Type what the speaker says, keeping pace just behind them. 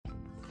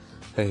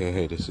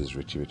Hey, this is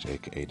Richie Rich,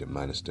 aka The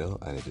Man is Still,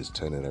 and it is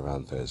Turning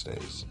Around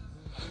Thursdays.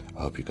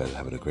 I hope you guys are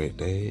having a great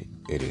day.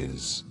 It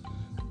is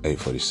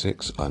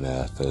 8:46 on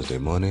a Thursday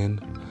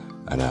morning,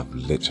 and I've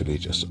literally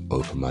just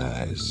opened my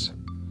eyes.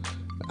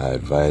 I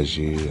advise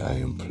you, I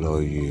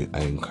implore you,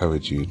 I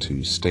encourage you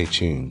to stay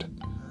tuned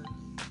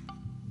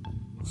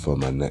for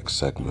my next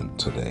segment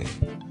today.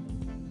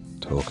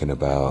 Talking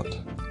about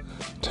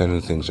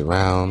turning things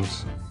around,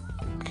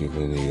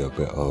 giving you a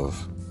bit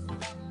of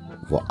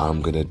what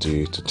I'm going to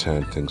do to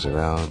turn things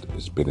around.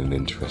 It's been an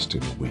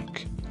interesting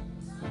week.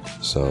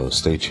 So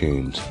stay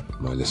tuned,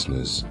 my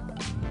listeners.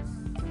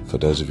 For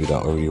those of you that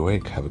are already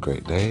awake, have a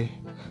great day.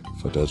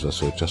 For those of us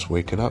who are just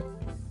waking up,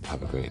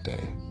 have a great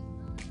day.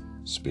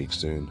 Speak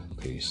soon.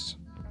 Peace.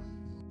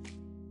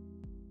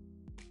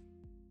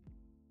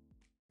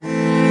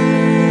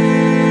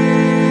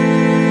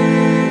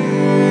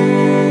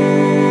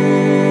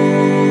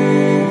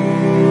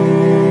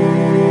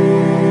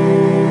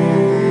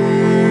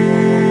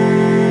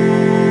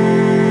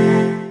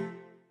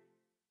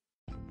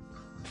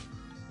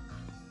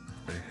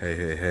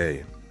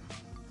 Hey.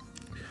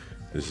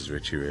 This is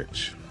Richie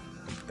Rich,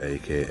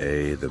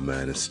 aka The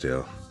Man is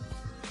Still.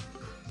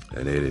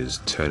 And it is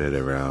Turning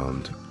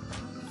Around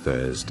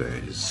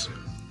Thursdays.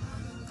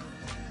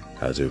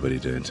 How's everybody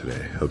doing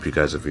today? Hope you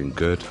guys have been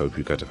good. Hope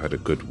you guys have had a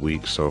good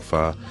week so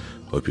far.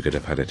 Hope you guys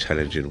have had a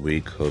challenging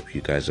week. Hope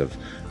you guys have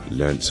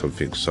learned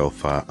something so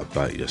far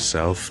about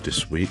yourself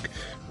this week,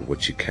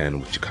 what you can,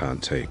 what you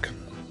can't take.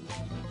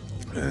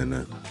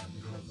 And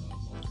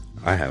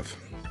I have.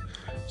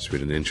 It's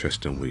been an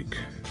interesting week.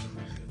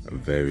 A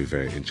very,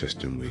 very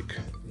interesting week.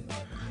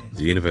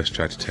 The universe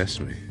tried to test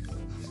me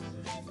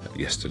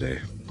yesterday.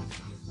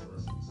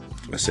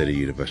 I say the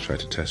universe tried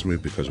to test me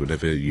because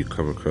whenever you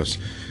come across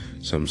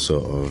some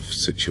sort of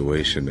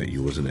situation that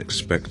you wasn't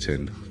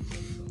expecting,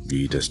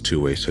 there's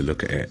two ways to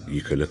look at it.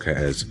 You can look at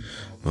it as,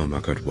 oh my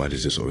God, why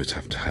does this always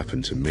have to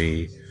happen to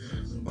me?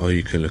 Or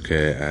you can look at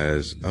it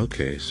as,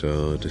 okay,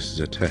 so this is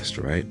a test,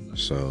 right?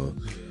 So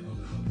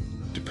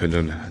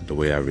depending on the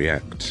way I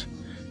react,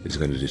 is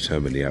going to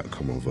determine the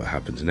outcome of what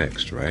happens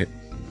next, right?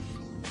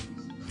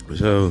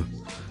 So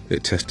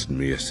it tested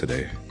me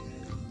yesterday,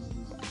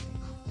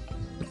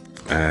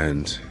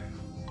 and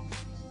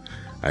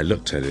I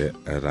looked at it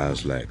and I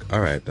was like,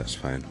 all right, that's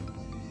fine.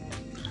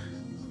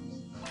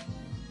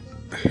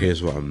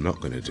 Here's what I'm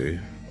not going to do.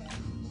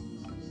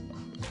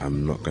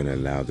 I'm not going to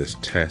allow this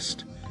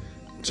test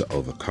to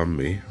overcome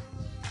me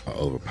or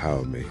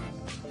overpower me.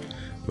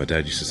 My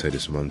dad used to say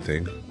this one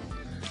thing: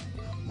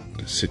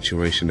 the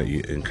situation that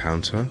you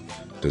encounter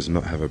does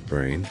not have a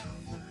brain,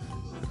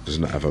 does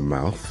not have a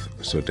mouth,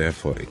 so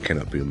therefore it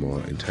cannot be more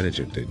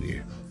intelligent than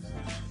you.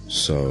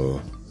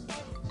 So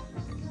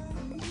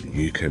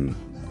you can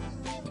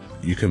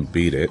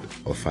beat it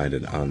or find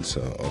an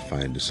answer or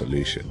find a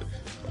solution.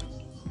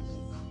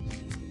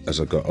 As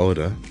I got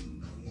older,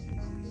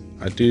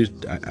 I do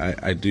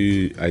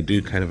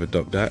kind of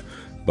adopt that,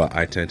 but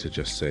I tend to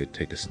just say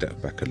take a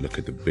step back and look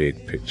at the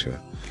big picture.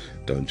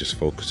 Don't just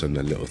focus on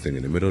the little thing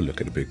in the middle,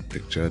 look at the big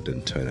picture,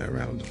 then turn it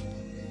around.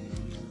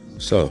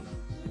 So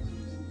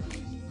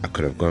I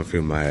could have gone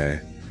through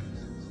my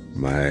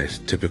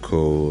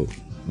typical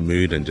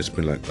mood and just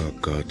been like, oh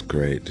God,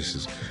 great, this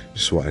is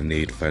just what I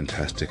need,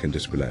 fantastic, and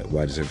just be like,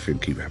 why does everything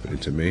keep happening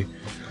to me?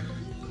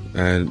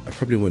 And I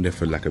probably went there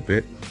for like a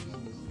bit,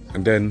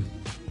 and then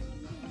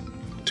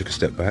took a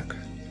step back,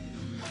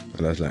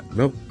 and I was like,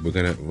 nope, we're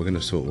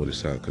gonna sort all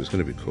this out because it's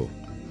gonna be cool,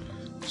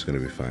 it's gonna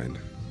be fine.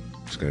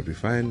 It's going to be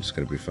fine, it's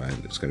going to be fine,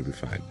 it's going to be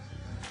fine.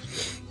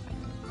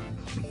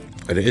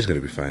 And it is going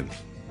to be fine.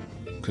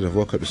 Because I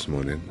woke up this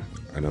morning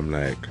and I'm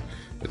like,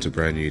 it's a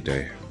brand new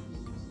day.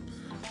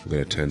 We're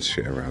going to turn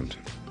shit around.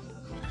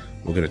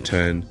 We're going to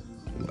turn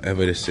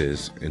whatever this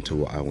is into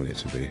what I want it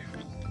to be.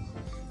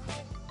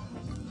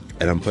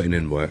 And I'm putting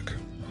in work.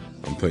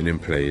 I'm putting in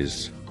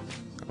plays.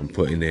 I'm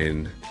putting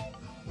in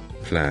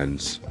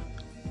plans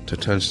to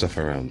turn stuff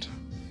around.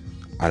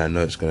 And I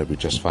know it's going to be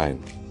just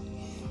fine.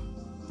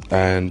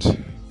 And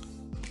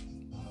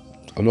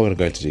I'm not going to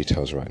go into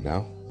details right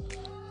now,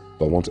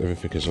 but once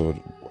everything is all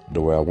the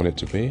way I want it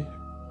to be,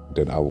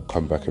 then I will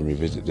come back and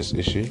revisit this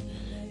issue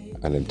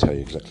and then tell you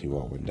exactly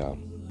what went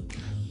down.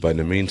 But in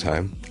the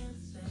meantime,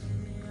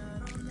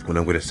 what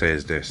I'm going to say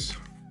is this: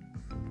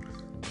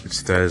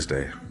 it's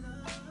Thursday.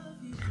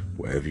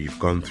 Whatever you've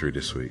gone through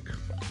this week,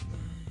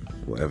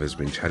 whatever's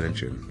been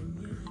challenging,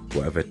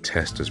 whatever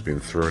test has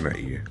been thrown at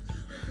you,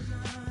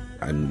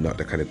 and not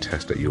the kind of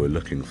test that you were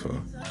looking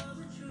for,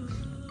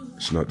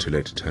 it's not too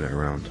late to turn it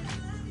around.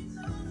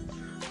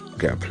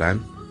 Get a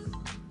plan.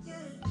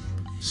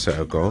 Set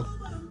a goal.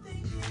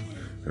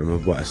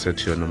 Remember what I said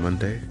to you on a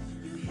Monday?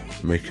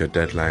 Make your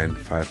deadline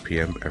 5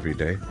 p.m. every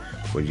day.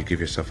 When you give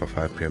yourself a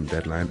 5 p.m.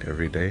 deadline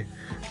every day,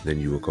 then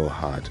you will go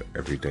hard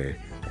every day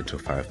until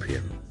 5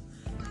 p.m.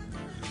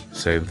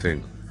 Same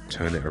thing.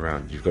 Turn it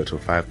around. You've got till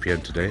 5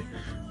 p.m. today.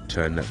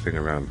 Turn that thing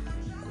around.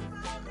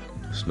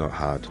 It's not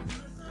hard,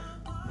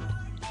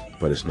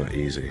 but it's not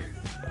easy.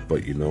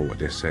 But you know what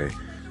they say: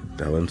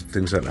 that when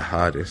things are the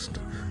hardest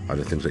are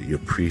the things that you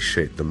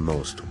appreciate the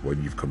most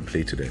when you've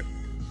completed it.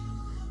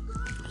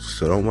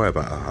 So don't worry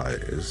about how hard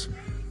it is.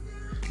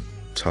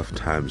 Tough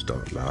times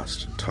don't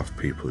last, tough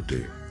people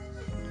do.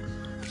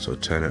 So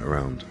turn it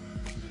around.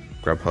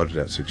 Grab hold of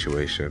that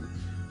situation,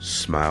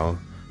 smile,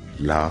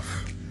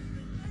 laugh,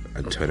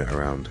 and turn it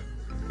around.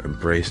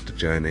 Embrace the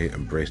journey,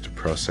 embrace the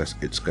process.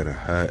 It's gonna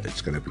hurt,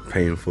 it's gonna be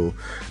painful.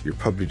 You're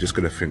probably just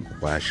gonna think,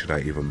 why should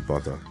I even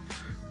bother?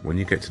 When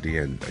you get to the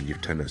end and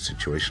you've turned that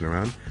situation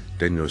around,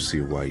 then you'll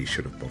see why you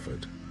should have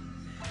bothered.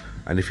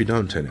 And if you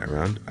don't turn it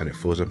around and it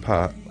falls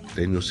apart,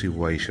 then you'll see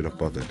why you should have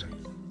bothered.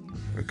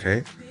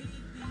 Okay?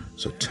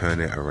 So turn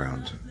it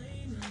around.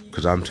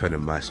 Because I'm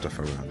turning my stuff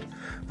around.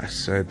 I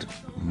said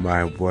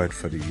my word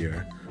for the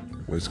year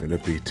was going to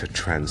be to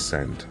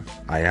transcend.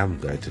 I am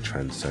going to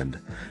transcend.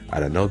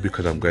 And I know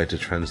because I'm going to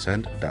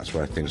transcend, that's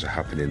why things are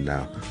happening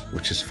now,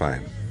 which is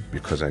fine,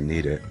 because I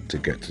need it to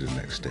get to the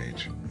next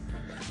stage.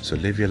 So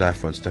live your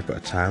life one step at a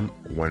time,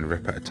 one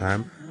rep at a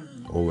time.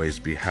 Always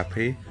be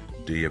happy,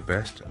 do your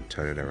best, and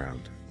turn it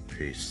around.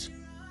 Peace.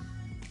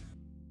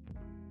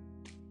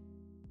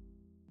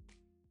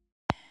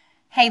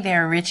 Hey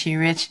there, Richie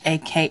Rich,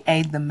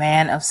 aka the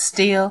Man of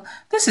Steel.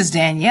 This is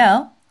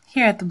Danielle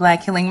here at the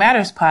Black Healing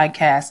Matters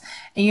podcast.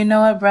 And you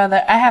know what,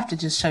 brother? I have to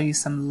just show you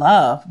some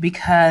love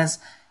because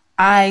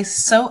I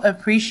so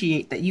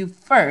appreciate that you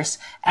first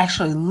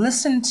actually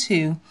listened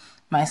to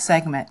my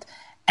segment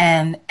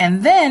and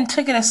then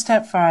took it a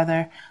step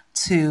farther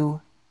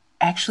to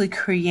actually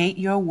create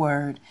your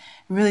word.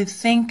 Really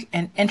think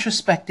and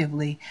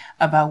introspectively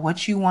about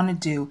what you want to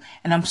do.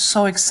 And I'm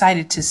so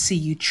excited to see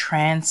you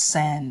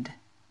transcend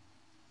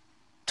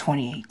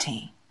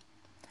 2018.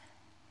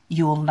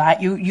 You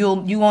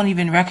won't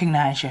even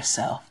recognize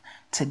yourself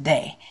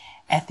today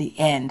at the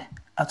end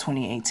of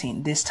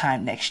 2018, this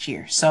time next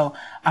year. So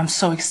I'm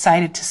so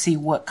excited to see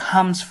what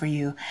comes for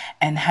you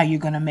and how you're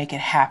going to make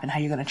it happen, how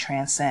you're going to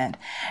transcend.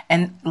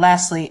 And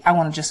lastly, I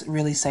want to just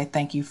really say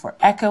thank you for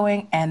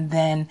echoing and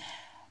then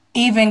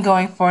even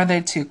going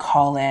further to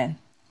call in.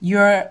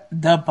 You're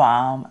the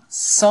bomb.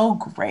 So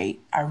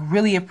great. I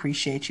really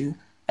appreciate you.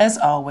 As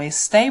always,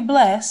 stay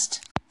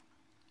blessed.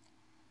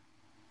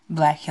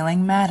 Black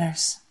Healing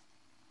Matters.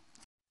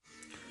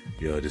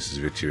 Yo, this is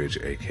Richie Rich,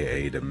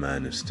 aka the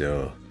Man of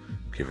Steel,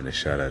 giving a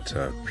shout out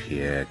to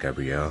Pierre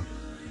Gabriel.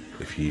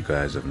 If you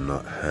guys have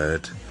not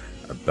heard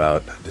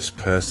about this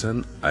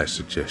person, I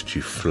suggest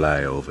you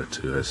fly over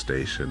to her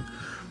station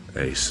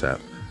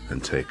ASAP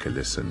and take a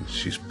listen.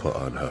 She's put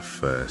on her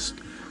first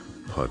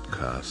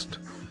podcast.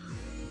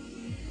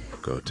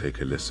 Go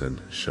take a listen,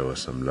 show her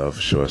some love,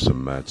 show her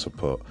some mad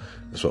support.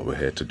 That's what we're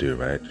here to do,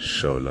 right?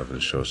 Show love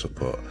and show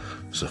support.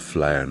 So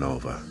fly on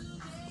over.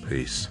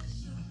 Peace.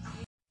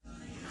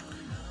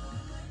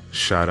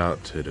 Shout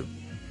out to the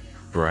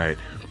bright,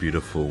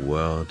 beautiful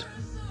world.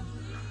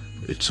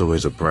 It's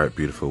always a bright,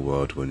 beautiful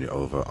world when you're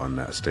over on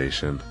that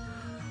station.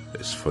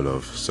 It's full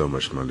of so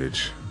much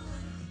knowledge,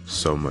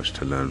 so much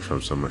to learn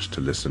from, so much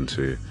to listen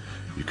to.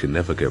 You can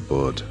never get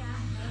bored.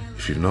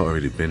 If you've not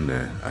already been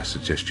there, I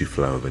suggest you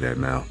fly over there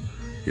now.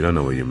 You don't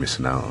know what you're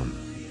missing out on.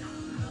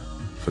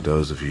 For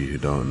those of you who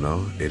don't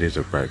know, it is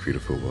a bright,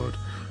 beautiful world.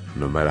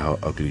 No matter how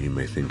ugly you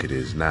may think it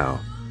is now,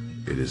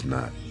 it is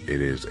not. It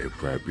is a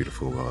bright,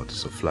 beautiful world.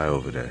 So fly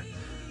over there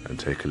and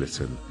take a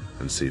listen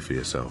and see for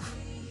yourself.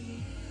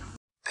 A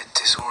bit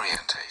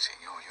disorientating.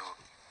 You're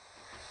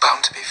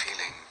bound to be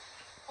feeling...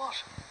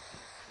 What?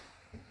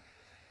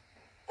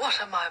 What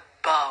am I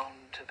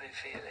bound to be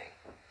feeling?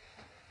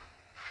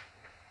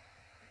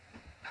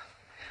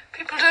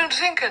 People don't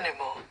think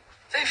anymore.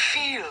 They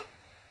feel.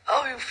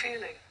 How are you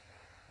feeling?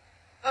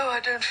 Oh, I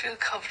don't feel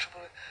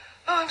comfortable.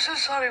 Oh, I'm so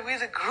sorry. We,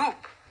 the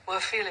group, were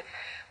feeling...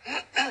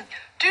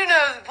 Do you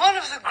know, one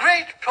of the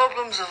great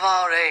problems of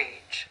our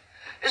age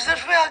is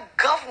that we are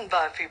governed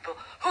by people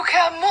who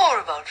care more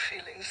about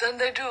feelings than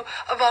they do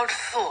about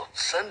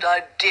thoughts and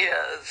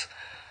ideas.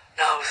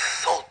 Now,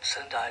 thoughts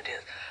and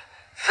ideas,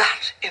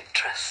 that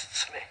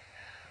interests me.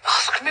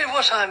 Ask me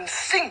what I'm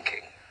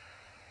thinking.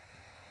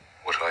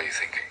 What are you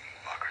thinking,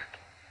 Margaret?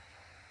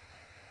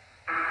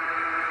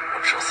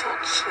 Watch your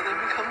thoughts so they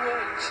become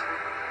words.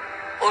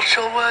 Watch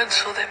your words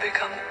so they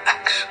become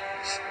actions.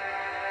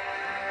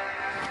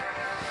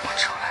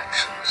 Watch your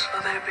actions so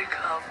they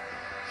become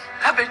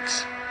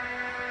habits.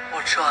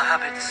 Watch your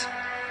habits so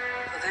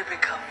they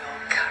become your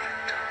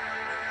character.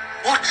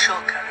 Watch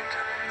your character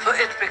for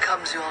it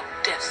becomes your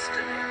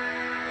destiny.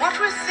 What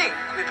we think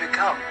we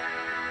become.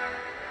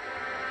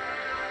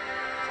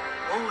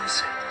 Always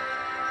said.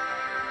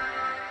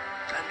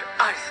 And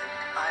I think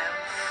I am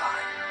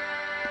fine.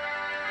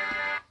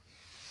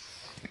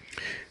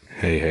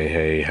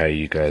 Hey, how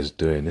you guys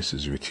doing? This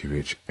is Richie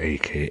Rich,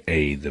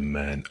 aka the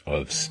Man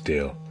of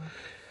Steel.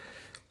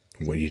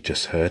 What you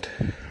just heard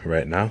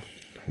right now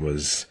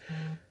was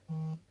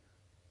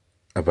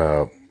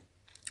about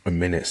a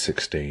minute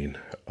 16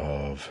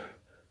 of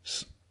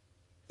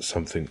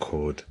something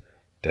called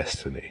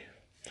destiny.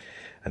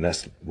 And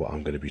that's what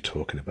I'm going to be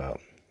talking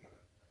about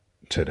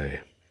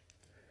today.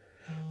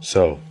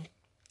 So,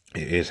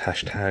 it is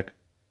hashtag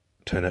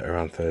Turn It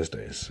Around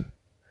Thursdays.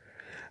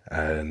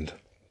 And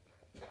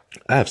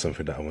I have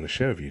something that I want to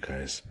share with you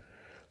guys.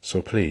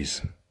 So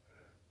please,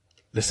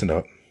 listen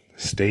up,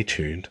 stay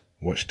tuned,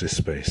 watch this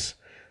space.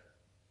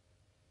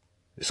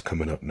 It's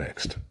coming up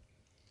next.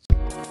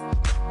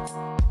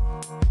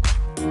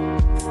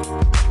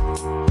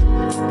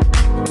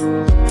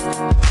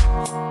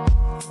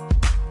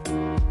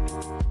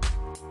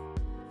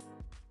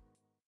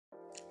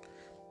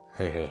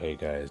 Hey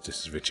guys,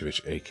 this is Richie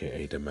Rich,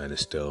 aka The Man Is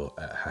Still,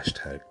 at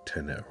hashtag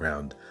Turn It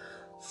Around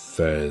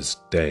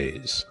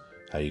Thursdays.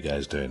 How you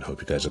guys doing?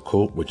 Hope you guys are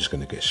cool. We're just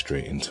going to get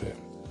straight into it.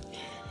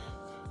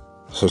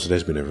 So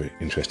today's been a very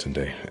interesting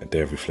day, a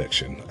day of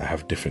reflection. I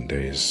have different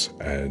days,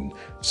 and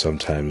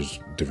sometimes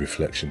the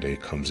reflection day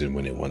comes in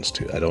when it wants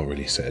to. I don't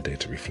really set a day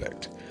to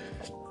reflect.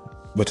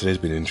 But today's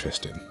been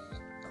interesting.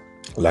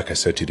 Like I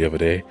said to you the other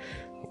day,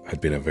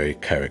 had been a very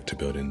character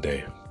building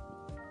day.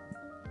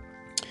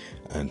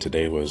 And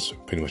today was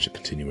pretty much a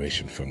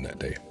continuation from that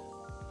day.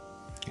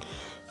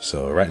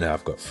 So right now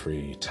I've got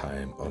free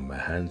time on my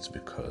hands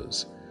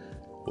because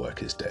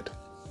work is dead.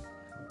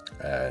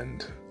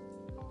 And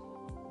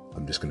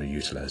I'm just going to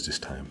utilize this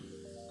time.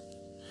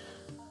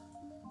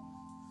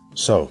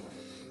 So,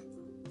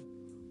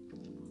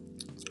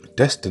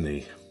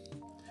 destiny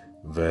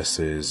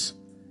versus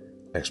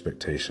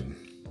expectation.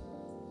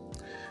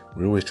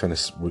 We're always trying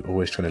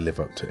to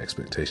live up to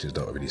expectations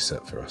that are already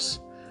set for us.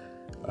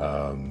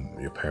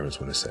 Your parents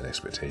want to set an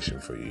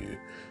expectation for you.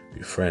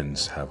 Your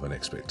friends have an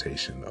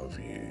expectation of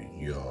you.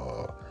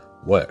 Your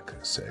work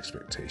set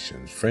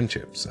expectations.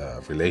 Friendships,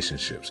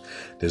 relationships.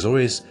 There's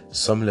always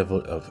some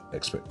level of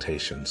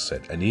expectation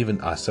set. And even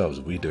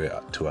ourselves, we do it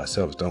to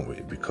ourselves, don't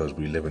we? Because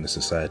we live in a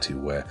society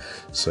where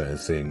certain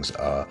things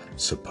are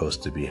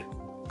supposed to be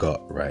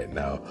got right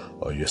now,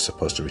 or you're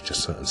supposed to reach a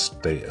certain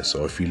status.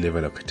 Or if you live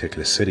in a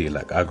particular city,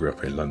 like I grew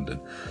up in London,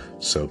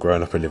 so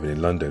growing up and living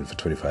in London for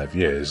 25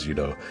 years, you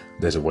know,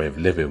 there's a way of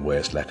living where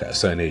it's like at a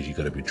certain age you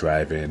got to be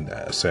driving,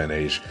 at a certain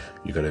age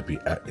you got to be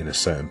in a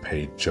certain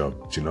paid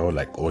job, you know,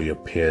 like all your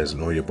peers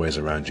and all your boys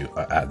around you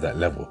are at that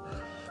level.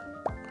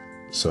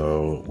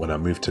 So when I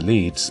moved to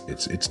Leeds,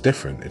 it's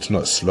different. It's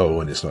not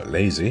slow and it's not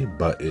lazy,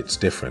 but it's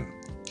different,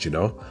 you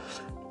know.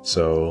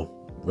 So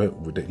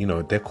you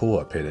know, they're cool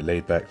up here, they're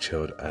laid back,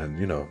 chilled, and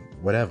you know,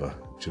 whatever,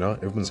 you know,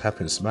 everyone's happy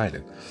and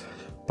smiling.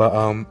 But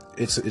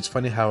it's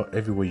funny how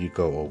everywhere you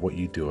go, or what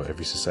you do, or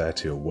every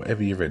society, or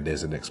whatever you're in,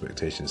 there's an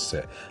expectation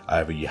set.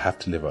 Either you have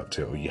to live up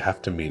to it, or you have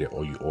to meet it,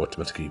 or you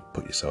automatically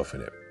put yourself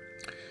in it.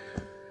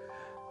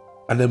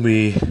 And then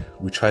we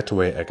try to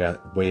weigh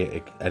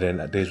it, and then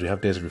at days we have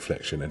days of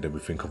reflection, and then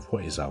we think of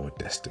what is our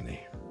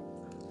destiny.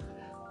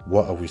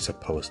 What are we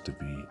supposed to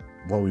be?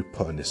 What are we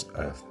put on this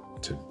earth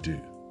to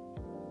do?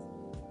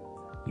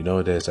 You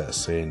know, there's that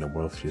saying, the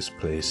wealthiest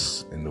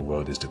place in the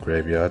world is the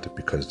graveyard,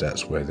 because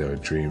that's where there are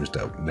dreams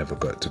that never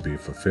got to be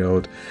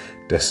fulfilled,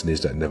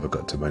 destinies that never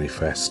got to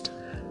manifest,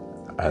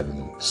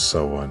 and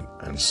so on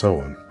and so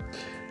on.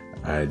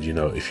 And you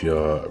know, if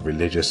you're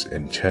religious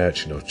in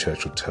church, you know,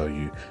 church will tell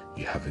you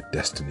you have a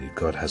destiny.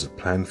 God has a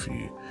plan for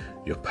you,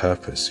 your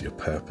purpose, your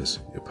purpose,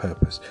 your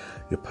purpose,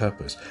 your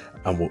purpose.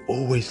 And we're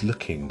always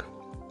looking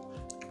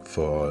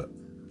for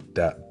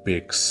that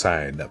big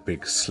sign, that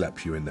big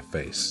slap you in the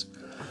face.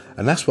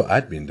 And that's what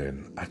I'd been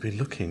doing. I'd been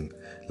looking,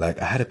 like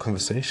I had a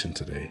conversation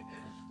today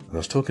and I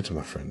was talking to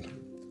my friend,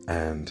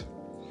 and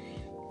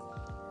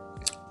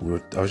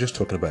I was just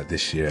talking about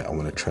this year I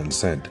want to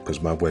transcend,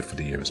 because my word for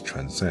the year is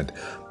transcend,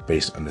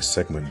 based on the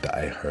segment that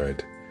I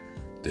heard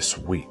this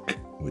week,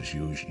 which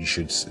you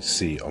should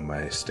see on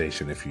my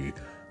station if you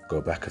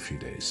go back a few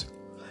days.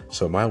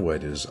 So my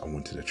word is I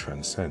wanted to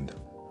transcend.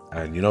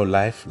 And you know,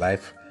 life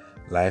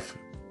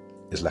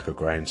is like a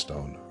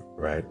grindstone,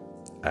 right?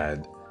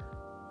 And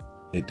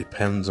it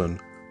depends on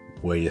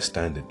where you're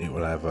standing. It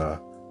will either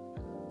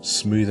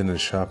smoothen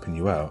and sharpen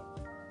you out,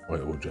 or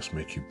it will just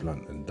make you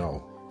blunt and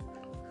dull.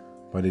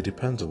 But it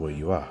depends on where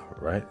you are,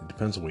 right? It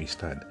depends on where you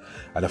stand.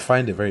 And I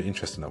find it very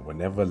interesting that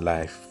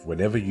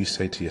whenever you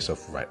say to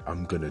yourself, right,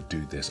 I'm going to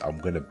do this, I'm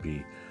going to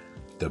be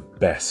the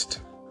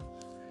best,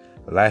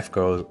 life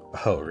goes,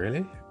 oh,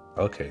 really?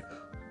 Okay,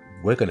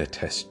 we're going to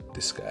test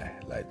this guy.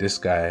 Like this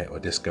guy or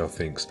this girl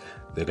thinks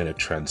they're going to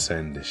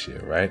transcend this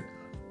year, right?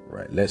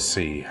 Right, let's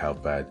see how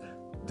bad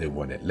they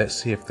want it. Let's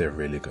see if they're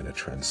really going to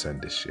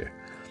transcend this year.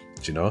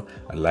 Do you know?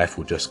 And life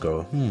will just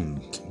go,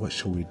 what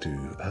shall we do?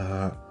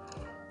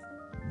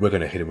 We're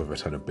going to hit him with a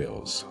ton of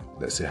bills.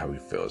 Let's see how he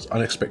feels.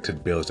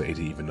 Unexpected bills that he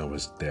didn't even know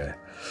was there.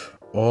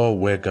 Or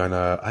I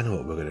know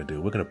what we're going to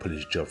do. We're going to pull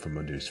his job from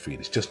under his feet.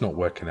 It's just not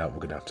working out. We're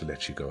going to have to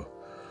let you go.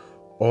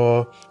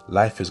 Or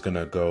life is going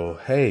to go,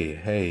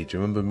 hey, do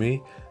you remember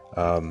me?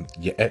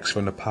 Your ex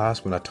from the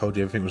past, when I told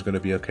you everything was going to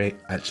be okay,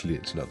 actually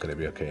it's not going to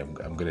be okay. I'm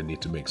going to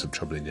need to make some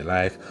trouble in your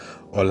life.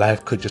 Or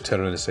life could just turn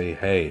around and say,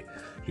 hey,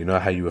 you know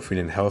how you were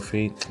feeling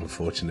healthy?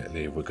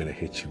 Unfortunately, we're going to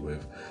hit you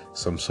with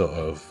some sort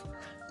of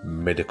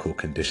medical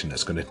condition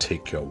that's going to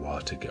take you a while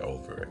to get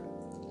over it.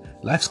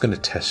 Life's going to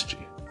test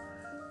you,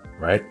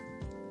 right?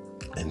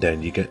 And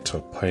then you get to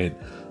a point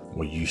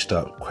where you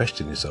start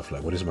questioning yourself,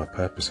 like, what is my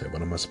purpose here?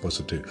 What am I supposed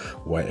to do?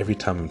 Why every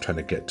time I'm trying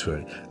to get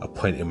to a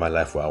point in my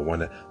life where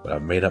where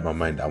I've made up my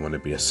mind I want to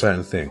be a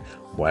certain thing,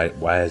 why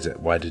does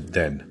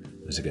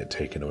it get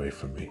taken away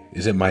from me?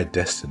 Is it my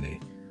destiny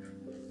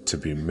to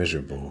be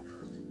miserable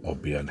or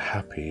be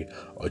unhappy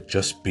or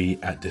just be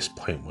at this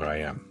point where I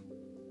am?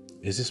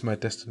 Is this my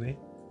destiny?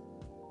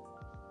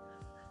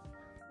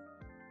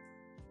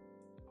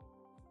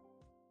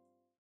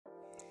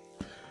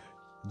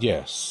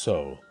 Yes,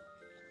 so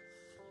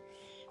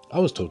I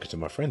was talking to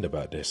my friend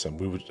about this,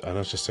 and I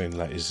was just saying,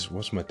 like,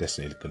 what's my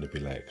destiny going to be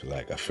like?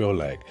 Like, I feel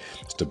like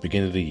it's the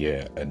beginning of the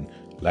year, and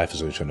life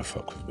is always trying to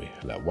fuck with me.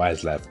 Like, why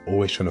is life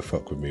always trying to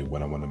fuck with me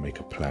when I want to make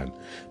a plan?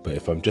 But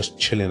if I'm just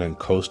chilling and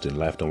coasting,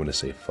 life don't want to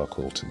say fuck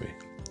all to me.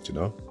 Do you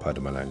know?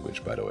 Pardon my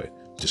language, by the way.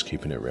 Just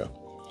keeping it real.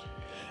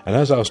 And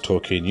as I was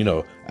talking,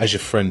 as your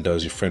friend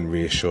does, your friend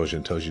reassures you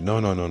and tells you, no.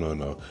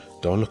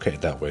 Don't look at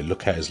it that way.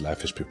 Look at it as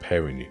life is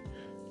preparing you.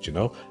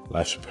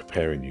 Life's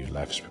preparing you.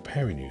 Life is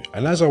preparing you.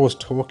 And as I was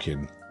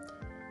talking,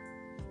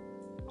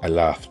 I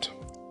laughed.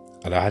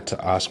 And I had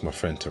to ask my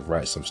friend to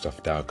write some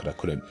stuff down because I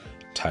couldn't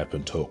type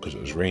and talk because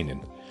it was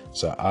raining.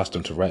 So I asked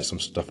him to write some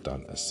stuff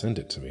down and send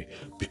it to me.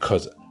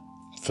 Because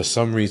for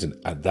some reason,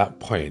 at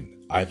that point,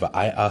 either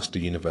I asked the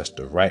universe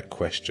the right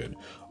question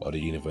or the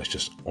universe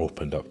just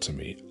opened up to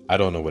me. I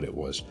don't know what it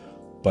was.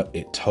 But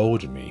it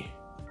told me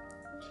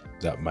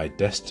that my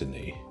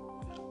destiny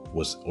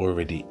was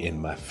already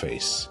in my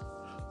face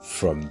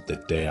from the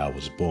day I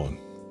was born,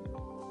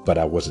 but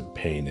I wasn't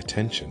paying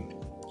attention.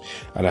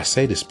 And I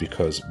say this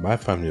because my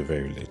family are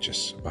very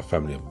religious. My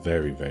family are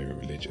very, very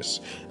religious.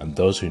 And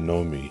those who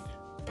know me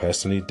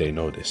personally, they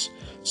know this.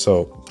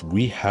 So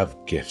we have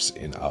gifts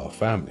in our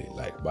family.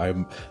 Like my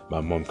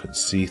mom can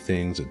see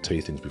things and tell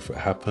you things before it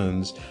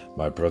happens.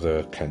 My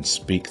brother can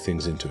speak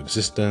things into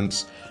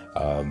existence.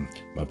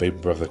 My baby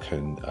brother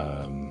can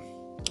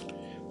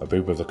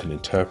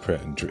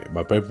interpret and dream.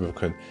 My baby brother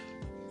can,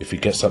 if he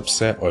gets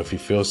upset or if he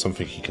feels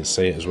something, he can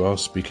say it as well,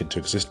 speak into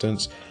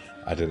existence.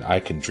 And then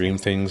I can dream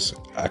things.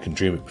 I can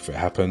dream it before it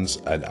happens.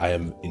 And I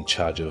am in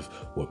charge of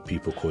what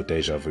people call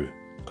deja vu,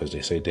 because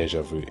they say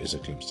deja vu is a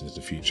glimpse into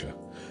the future.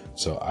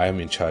 So I am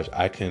in charge.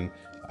 I can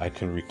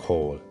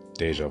recall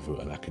deja vu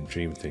and I can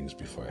dream things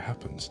before it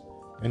happens.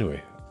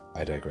 Anyway,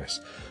 I digress.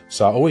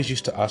 So I always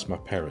used to ask my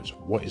parents,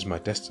 what is my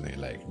destiny?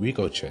 Like, we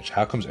go to church.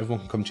 How comes everyone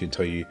can come to you and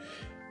tell you,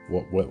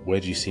 where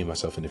do you see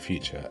myself in the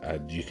future?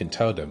 And you can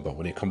tell them, but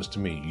when it comes to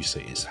me, you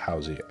say it's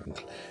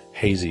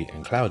hazy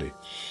and cloudy.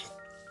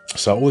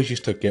 So I always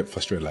used to get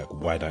frustrated, like,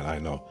 why don't I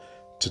know?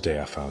 Today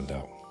I found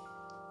out.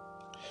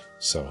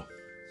 So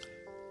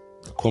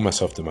I call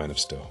myself the Man of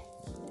Steel,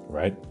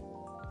 right?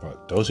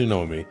 But those who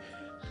know me,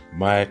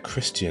 my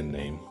Christian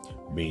name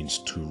means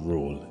to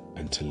rule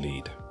and to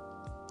lead.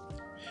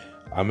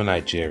 I'm a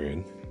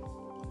Nigerian.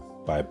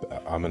 My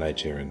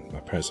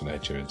parents are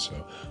Nigerian,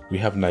 so we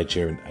have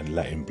Nigerian and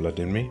Latin blood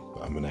in me,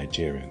 but I'm a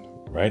Nigerian,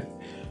 right?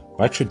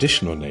 My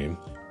traditional name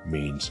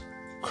means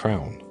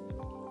crown,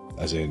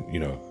 as in,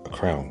 a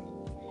crown.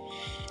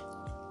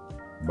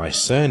 My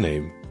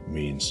surname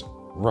means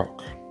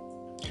rock.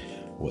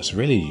 What's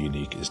really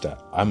unique is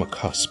that I'm a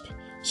cusp.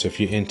 So if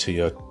you're into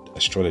your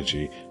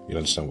astrology, you'll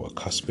understand what a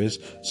cusp is.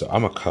 So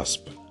I'm a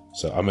cusp.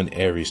 So I'm an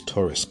Aries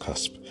Taurus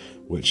cusp,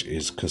 which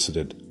is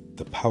considered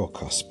the power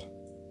cusp.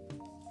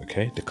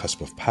 Okay, the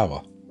cusp of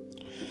power.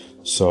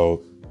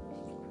 So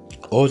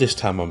all this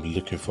time I'm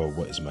looking for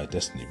what is my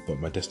destiny, but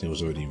my destiny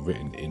was already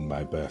written in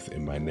my birth,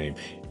 in my name,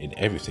 in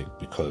everything,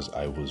 because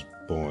I was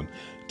born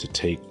to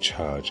take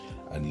charge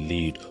and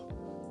lead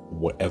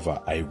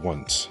whatever I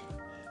want.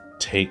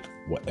 Take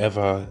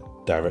whatever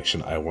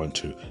direction I want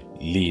to,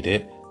 lead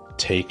it,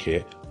 take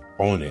it,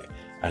 own it,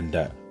 and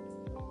that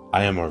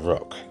I am a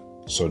rock.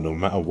 So no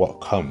matter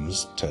what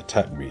comes to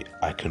attack me,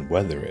 I can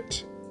weather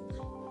it.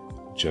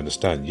 Do you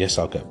understand? Yes,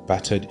 I'll get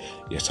battered.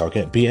 Yes, I'll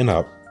get beaten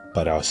up,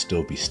 but I'll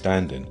still be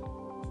standing.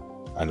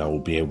 And I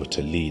will be able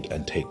to lead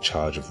and take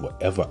charge of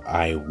whatever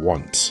I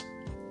want.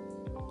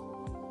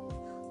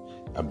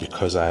 And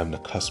because I am the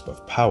cusp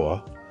of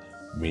power,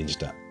 means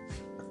that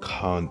I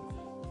can't,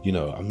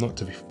 I'm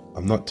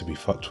not to be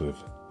fucked with.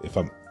 If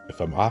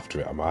I'm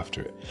after it, I'm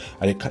after it.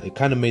 And it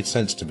kind of made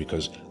sense to me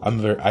because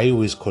I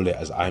always call it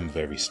as I'm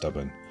very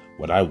stubborn.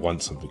 When I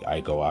want something, I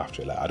go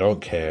after it. Like, I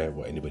don't care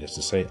what anybody has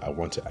to say. I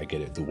want it, I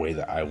get it the way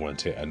that I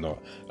want it and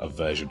not a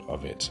version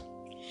of it.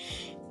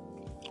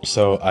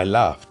 So I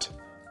laughed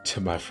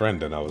to my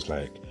friend and I was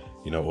like,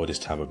 all this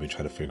time I've been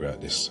trying to figure out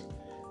this.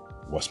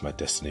 What's my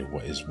destiny?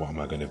 What am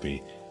I going to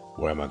be?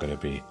 Where am I going to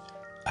be?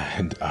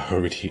 And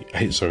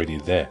it's already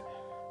there.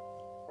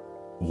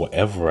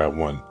 Whatever I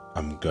want,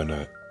 I'm going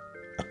to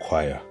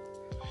acquire.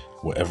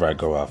 Whatever I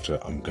go after,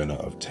 I'm going to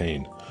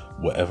obtain.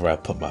 Whatever I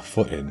put my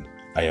foot in,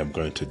 I am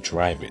going to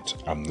drive it.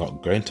 I'm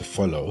not going to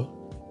follow.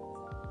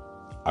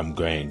 I'm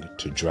going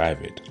to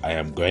drive it. I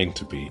am going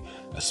to be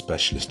a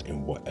specialist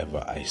in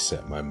whatever I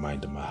set my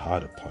mind and my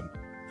heart upon.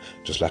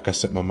 Just like I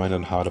set my mind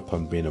on hard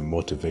upon being a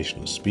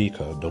motivational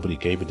speaker, nobody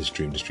gave me this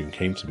dream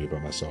came to me by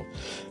myself.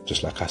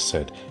 Just like I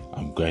said,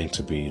 I'm going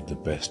to be the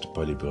best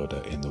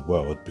bodybuilder in the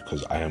world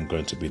because I am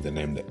going to be the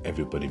name that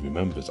everybody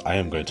remembers. I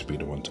am going to be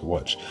the one to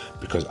watch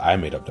because I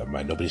made up that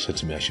mind. Nobody said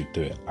to me I should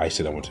do it. I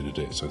said I wanted to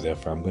do it, so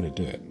therefore I'm going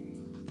to do it.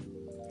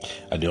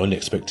 And the only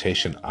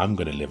expectation I'm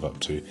going to live up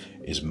to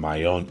is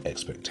my own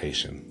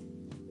expectation.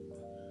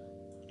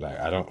 Like,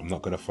 I'm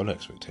not going to follow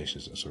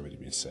expectations that's already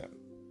been set.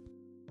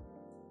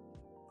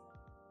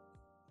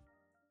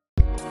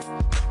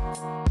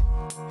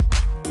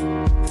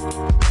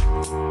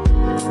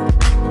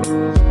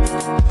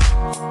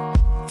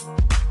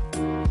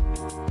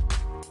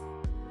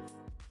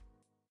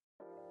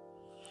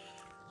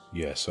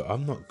 Yeah, so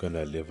I'm not going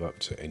to live up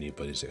to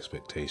anybody's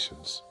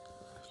expectations.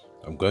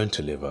 I'm going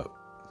to live up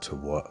to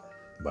what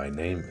my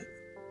name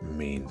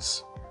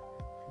means.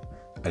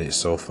 And it's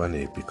so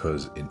funny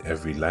because in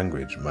every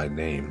language, my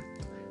name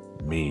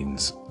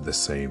means the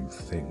same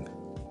thing.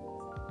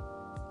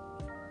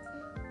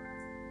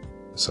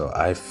 So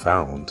I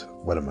found,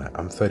 what am I?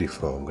 I'm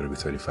 34, I'm going to be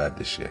 35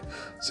 this year.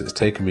 So it's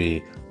taken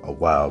me a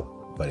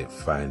while, but it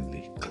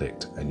finally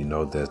clicked. And you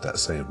know, there's that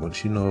saying,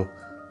 once you know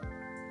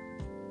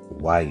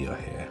why you're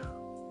here,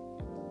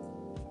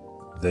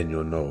 then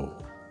you'll know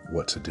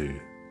what to do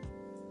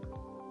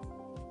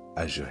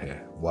as you're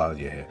here, while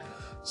you're here.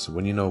 So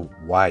when you know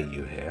why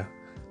you're here,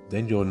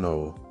 then you'll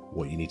know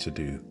what you need to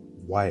do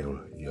while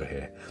you're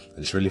here. And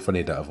it's really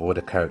funny that of all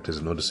the characters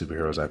and all the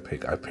superheroes I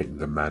picked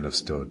the Man of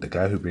Steel, the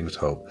guy who brings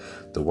hope,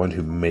 the one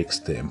who makes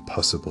the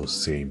impossible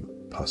seem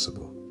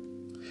possible.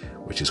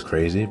 Which is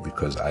crazy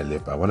because I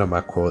live by one of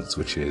my quotes,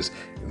 which is,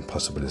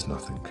 impossible is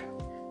nothing.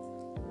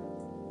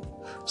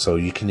 So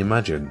you can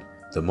imagine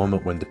the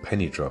moment when the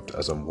penny dropped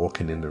as I'm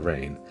walking in the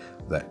rain,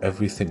 that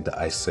everything that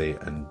I say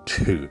and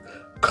do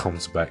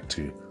comes back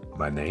to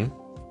my name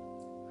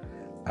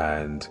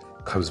and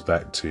comes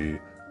back to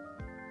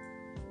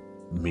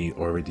me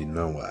already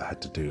knowing what I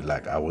had to do.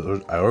 Like I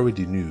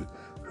already knew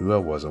who I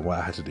was and what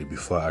I had to do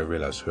before I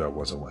realized who I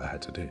was and what I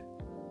had to do.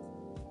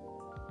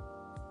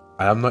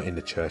 I am not in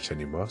the church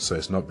anymore, so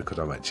it's not because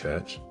I'm at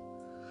church.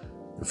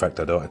 In fact,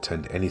 I don't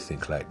attend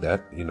anything like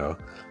that. You know,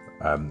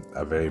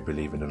 I very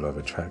believe in the law of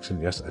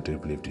attraction. Yes, I do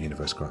believe the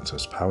universe grants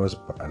us powers,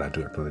 and I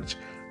do acknowledge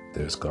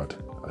there is God.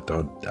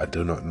 I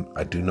do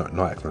not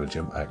not acknowledge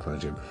him. I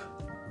acknowledge him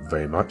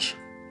very much.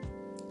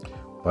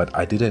 But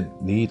I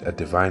didn't need a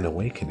divine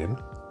awakening,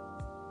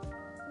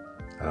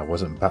 and I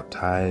wasn't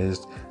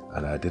baptized,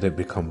 and I didn't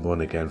become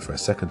born again for a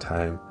second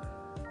time.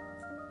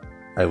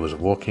 I was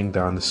walking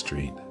down the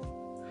street,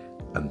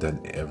 and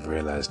then I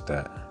realized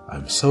that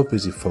I'm so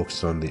busy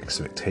focused on the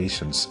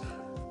expectations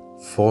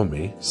for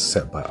me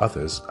set by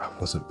others, I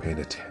wasn't paying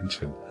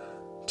attention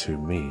to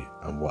me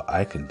and what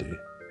I can do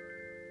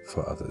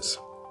for others.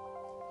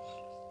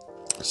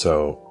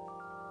 So,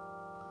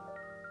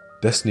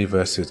 destiny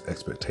versus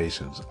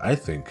expectations. I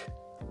think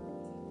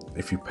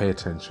if you pay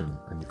attention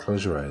and you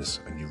close your eyes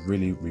and you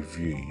really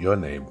review your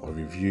name or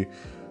review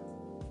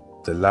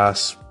the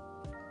last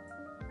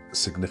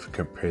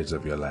significant periods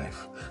of your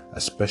life,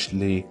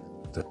 especially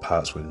the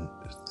parts when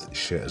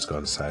shit has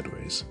gone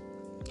sideways,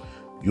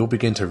 you'll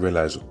begin to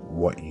realize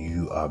what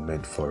you are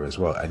meant for as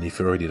well. And if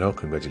you already know,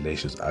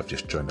 congratulations, I've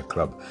just joined the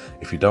club.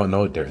 If you don't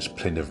know, there is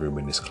plenty of room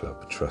in this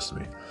club, trust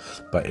me.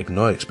 But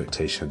ignore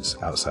expectations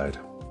outside.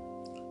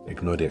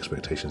 Ignore the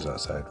expectations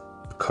outside,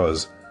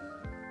 because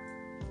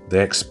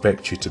they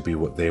expect you to be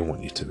what they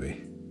want you to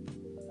be.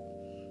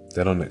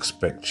 They don't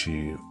expect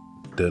you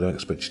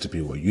to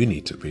be what you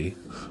need to be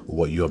or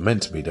what you're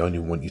meant to be. They only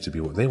want you to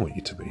be what they want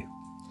you to be.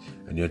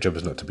 And your job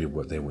is not to be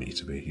what they want you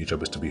to be. Your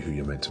job is to be who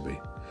you're meant to be.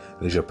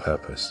 That is your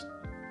purpose.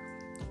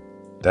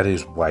 That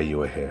is why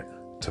you are here,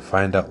 to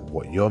find out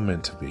what you're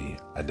meant to be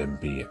and then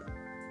be it.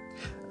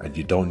 And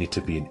you don't need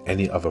to be in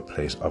any other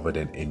place other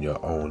than in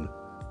your own,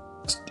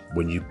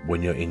 when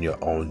you're in your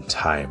own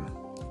time.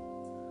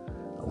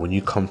 When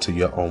you come to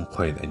your own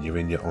point and you're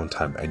in your own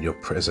time and you're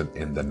present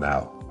in the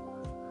now.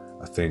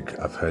 I think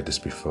I've heard this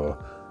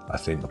before. I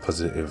think the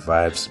Positive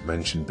Vibes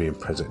mentioned being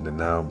present in the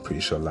now. I'm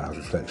pretty sure Light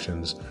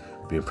Reflections,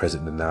 being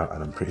present in the now,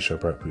 and I'm pretty sure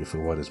Bright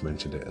Beautiful World has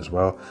mentioned it as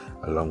well,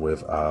 along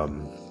with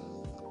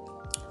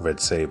Red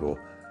Sable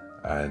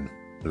and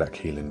Black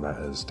Healing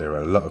Matters. There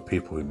are a lot of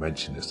people who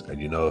mention this,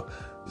 and you know,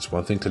 it's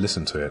one thing to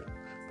listen to it,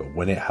 but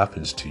when it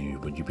happens to you,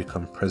 when you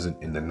become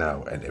present in the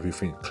now and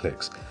everything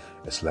clicks,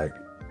 it's like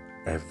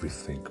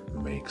everything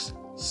makes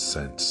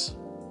sense.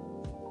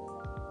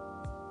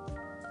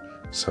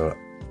 So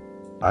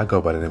I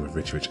go by the name of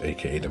Richie Rich,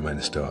 aka the Man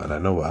of Steel, and I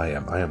know what I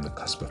am. I am the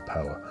cusp of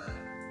power,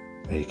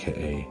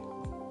 aka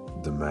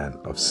the Man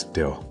of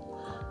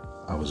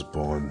Steel. I was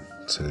born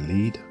to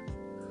lead.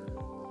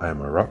 I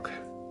am a rock.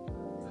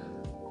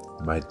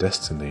 My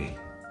destiny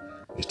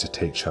is to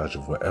take charge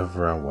of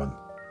whatever I want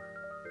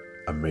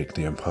and make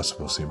the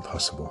impossible seem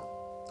possible,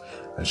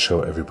 and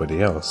show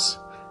everybody else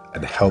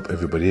and help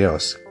everybody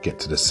else get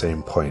to the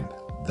same point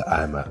that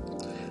I'm at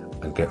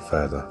and get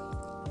further.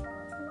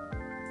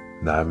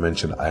 Now, I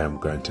mentioned I am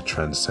going to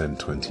transcend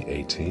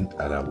 2018,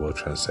 and I will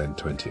transcend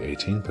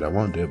 2018, but I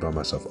won't do it by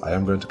myself. I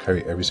am going to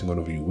carry every single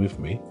one of you with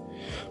me,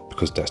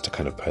 because that's the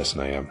kind of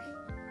person I am.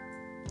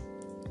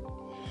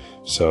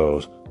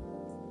 So,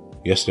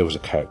 yesterday was a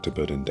character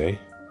building day.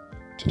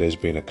 Today's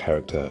been a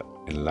character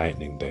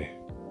enlightening day.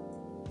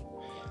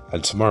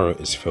 And tomorrow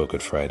is Feel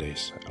Good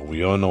Fridays. And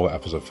we all know what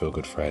happens on Feel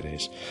Good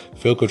Fridays.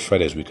 Feel Good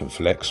Fridays, we can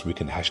flex. We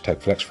can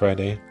hashtag Flex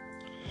Friday.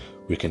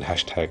 We can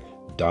hashtag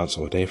Dance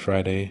All Day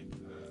Friday.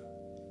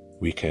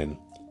 We can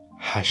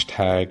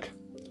hashtag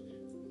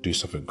Do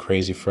Something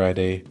Crazy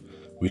Friday.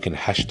 We can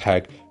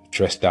hashtag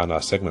Dress Down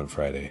Our Segment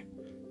Friday.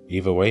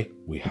 Either way,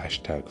 we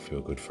hashtag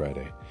Feel Good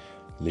Friday.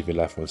 Live your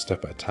life one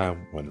step at a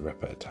time, one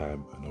rep at a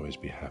time, and always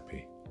be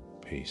happy.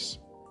 Peace.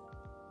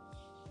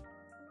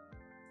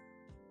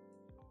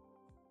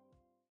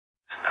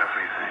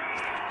 Everything.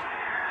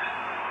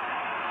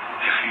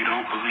 If you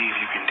don't believe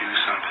you can do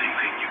something,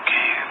 then you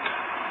can't.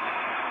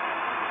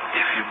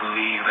 If you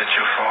believe that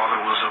your father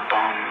was a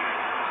bum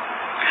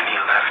and he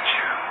left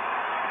you,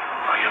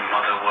 or your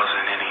mother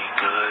wasn't any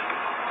good,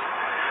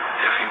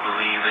 if you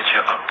believe that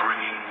your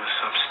upbringing was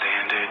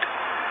substandard,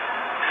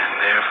 and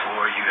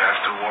therefore you have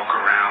to walk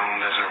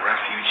around as a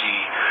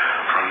refugee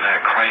from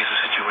that crisis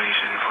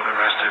situation for the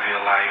rest of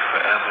your life,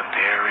 forever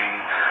bearing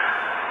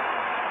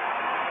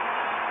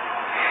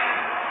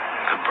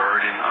the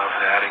burden of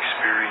that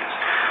experience,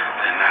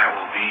 then that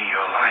will be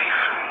your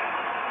life.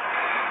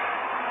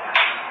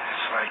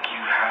 It's like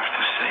you have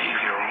to save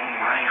your own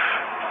life.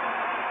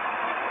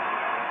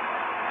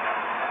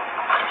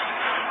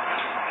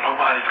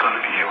 Nobody's going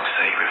to be able to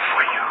save it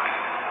for you.